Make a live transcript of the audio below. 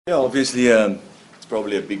Yeah, obviously it's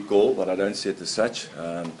probably a big goal, but I don't see it as such.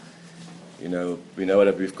 We know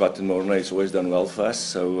that we've got in Morne, he's always done well for us,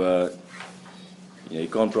 so you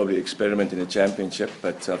can't probably experiment in a championship,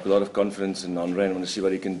 but I've got a lot of confidence in Handré and I want to see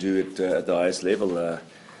what he can do at the highest level.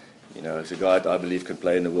 He's a guy that I believe can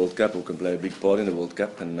play in the World Cup or can play a big part in the World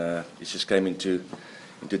Cup, and he just came into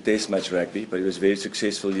test match rugby, but he was very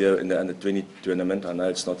successful here in the under-20 tournament. I know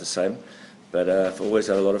it's not the same, but I've always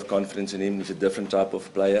had a lot of confidence in him. He's a different type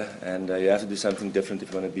of player, and you have to do something different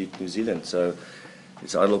if you want to beat New Zealand. So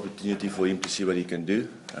it's an opportunity for him to see what he can do,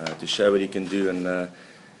 to show what he can do, and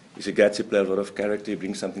he's a gutsy player, a lot of character. He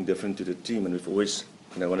brings something different to the team, and we've always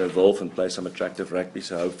want to evolve and play some attractive rugby.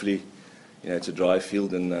 So hopefully, it's a dry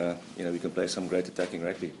field, and we can play some great attacking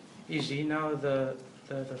rugby. Is he now the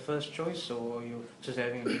first choice, or are you just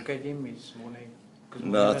having a look at him?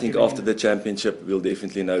 No, I think after the championship we'll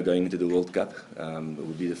definitely know going into the World Cup. It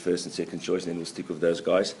will be the first and second choice, and then we'll stick with those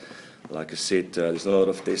guys. Like I said, there's not a lot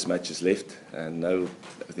of test matches left, and I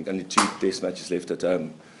think only 2 test matches left at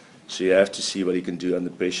home. So you have to see what he can do under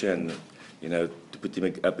pressure, and to put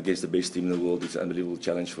him up against the best team in the world is an unbelievable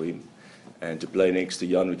challenge for him. And to play next to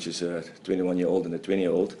Jan, which is a 21-year-old and a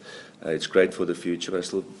 20-year-old, it's great for the future. But I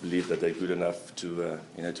still believe that they're good enough to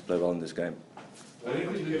play well in this game.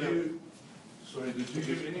 Did you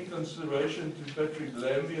give any consideration to Patrick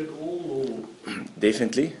Lambie at all? Or?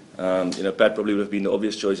 Definitely. Pat probably would have been the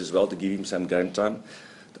obvious choice as well, to give him some game time.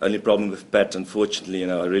 The only problem with Pat, unfortunately,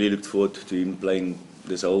 I really looked forward to him playing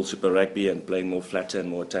this whole Super Rugby and playing more flatter and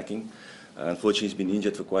more attacking. Unfortunately, he's been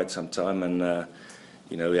injured for quite some time, and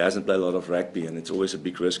he hasn't played a lot of rugby, and it's always a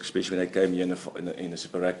big risk, especially when they came here in the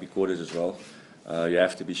Super Rugby quarters as well. You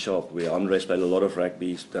have to be sharp. Where Handré's played a lot of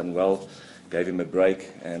rugby, he's done well, gave him a break,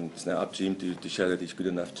 and it's now up to him to show that he's good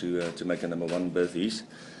enough to make a #1 berth.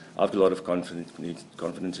 I've got a lot of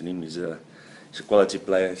confidence in him. He's a quality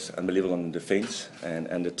player. He's unbelievable on defence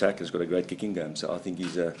and attack. He's got a great kicking game. So I think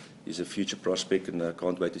he's a future prospect, and I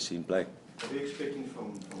can't wait to see him play. What are you expecting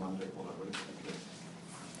from Handré Pollard?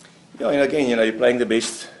 Yeah, again, you're playing the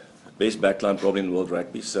best backline probably in world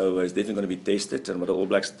rugby, so he's definitely going to be tested. And what the All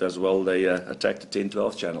Blacks does well, they attack the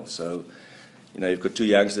 10-12 channel. So you've got 2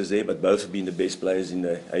 youngsters there, but both have been the best players in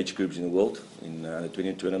the age groups in the world in the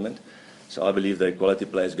 20 tournament. So I believe they're quality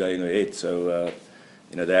players going ahead. So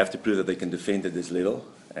they have to prove that they can defend at this level.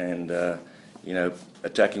 And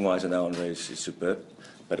attacking-wise, now Handré is superb,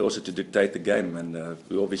 but also to dictate the game. And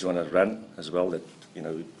we obviously want to run as well. That we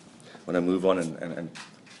want to move on and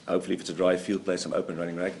hopefully, if it's a dry field, play some open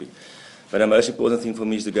running rugby. But the most important thing for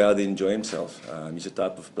me is to go out there and enjoy himself. He's a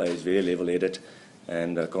type of player, he's very level-headed,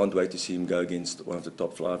 and I can't wait to see him go against one of the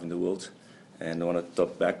top 5 in the world and one of the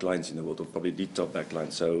top backlines in the world, or probably the top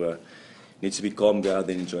backline. So he needs to be calm, go out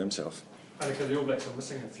there and enjoy himself. Heyneke, the All Blacks are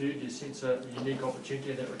missing a few. Do you sense a unique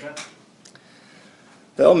opportunity in that regard?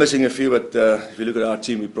 They are missing a few, but if you look at our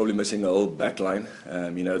team, we're probably missing a whole backline.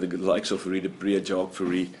 The likes of Rita Priya, Jacques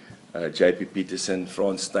Fourie, JP Peterson,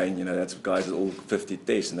 Frans Steyn, that's guys that all 50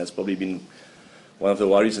 tests, and that's probably been one of the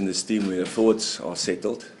worries in this team, where the forwards are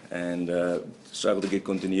settled and struggle to get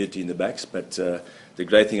continuity in the backs. But the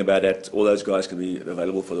great thing about that, all those guys can be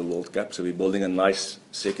available for the World Cup, so we're building a nice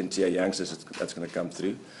second-tier youngsters that's going to come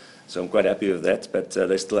through. So I'm quite happy with that, but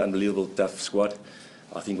they're still an unbelievable tough squad.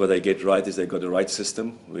 I think what they get right is they've got the right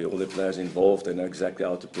system, where all the players involved, they know exactly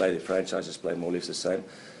how to play. The franchises play more or less the same.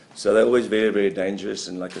 So they're always very, very dangerous,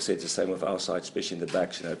 and like I said, it's the same with our side, especially in the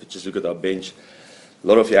backs. If you just look at our bench, a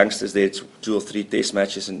lot of youngsters there, it's 2 or 3 test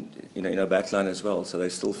matches in our backline as well, so they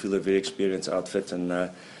still feel a very experienced outfit.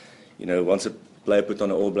 And once a player put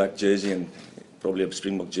on an All Black jersey and probably a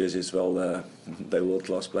Springbok jersey as well, they're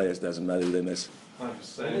world-class players. Doesn't matter who they miss.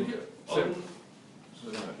 Sam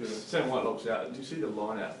Whitelock's out. Do you see the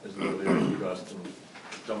line out as a little area for you guys to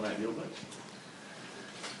dominate the All Blacks?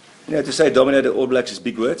 To say dominate the All Blacks is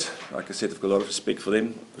big words. Like I said, I've got a lot of respect for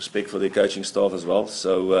them, respect for their coaching staff as well.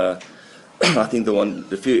 So I think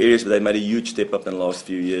the few areas where they made a huge step up in the last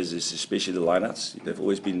few years is especially the lineouts. They've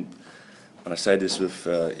always been, and I say this with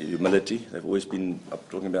humility, they've always been, I'm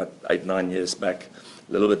talking about 8-9 years back,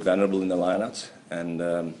 a little bit vulnerable in the lineouts. And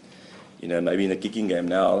maybe in the kicking game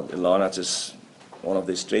now, the lineouts is one of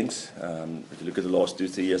their strengths. If you look at the last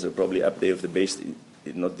 2-3 years, they're probably up there with the best,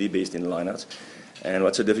 if not the best in the lineouts. And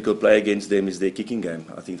what's a difficult play against them is their kicking game.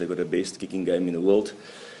 I think they've got the best kicking game in the world.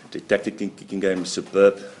 Their tactical kicking game is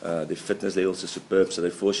superb. Their fitness levels are superb, so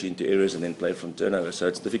they force you into errors and then play from turnover. So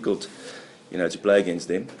it's difficult, to play against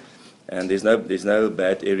them. And there's no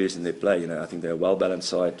bad areas in their play. I think they're a well-balanced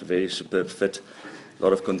side, very superb fit, a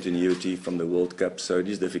lot of continuity from the World Cup. So it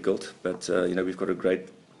is difficult, but we've got a great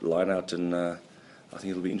line out, and I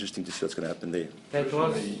think it'll be interesting to see what's going to happen there. That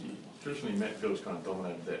was Traditionally, Matt Phillips kind of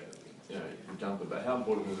dominated that, the jumper, but how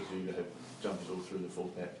important is it for you to have jumpers all through the full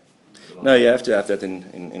pack? No, you have to have that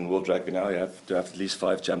in World Rugby now. You have to have at least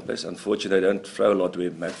 5 jumpers. Unfortunately, they don't throw a lot where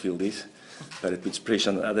Matfield is, but it puts pressure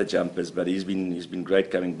on the other jumpers. But he's been great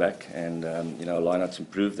coming back, and our lineup's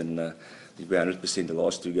improved, and he's been 100% the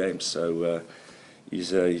last 2 games. So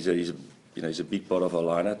he's a big part of our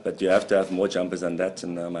lineup. But you have to have more jumpers than that,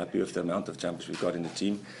 and I'm happy with the amount of jumpers we've got in the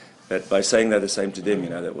team. But by saying that, the same to them,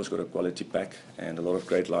 they've also got a quality pack and a lot of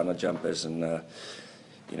great lineup jumpers, and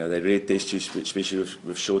they really test you, especially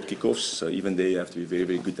with short kickoffs. So even there, you have to be very,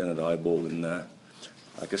 very good at the high ball. And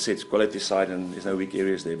like I said, it's quality side, and there's no weak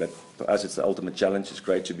areas there. But for us, it's the ultimate challenge. It's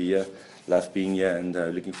great to be here, love being here, and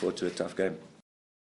looking forward to a tough game.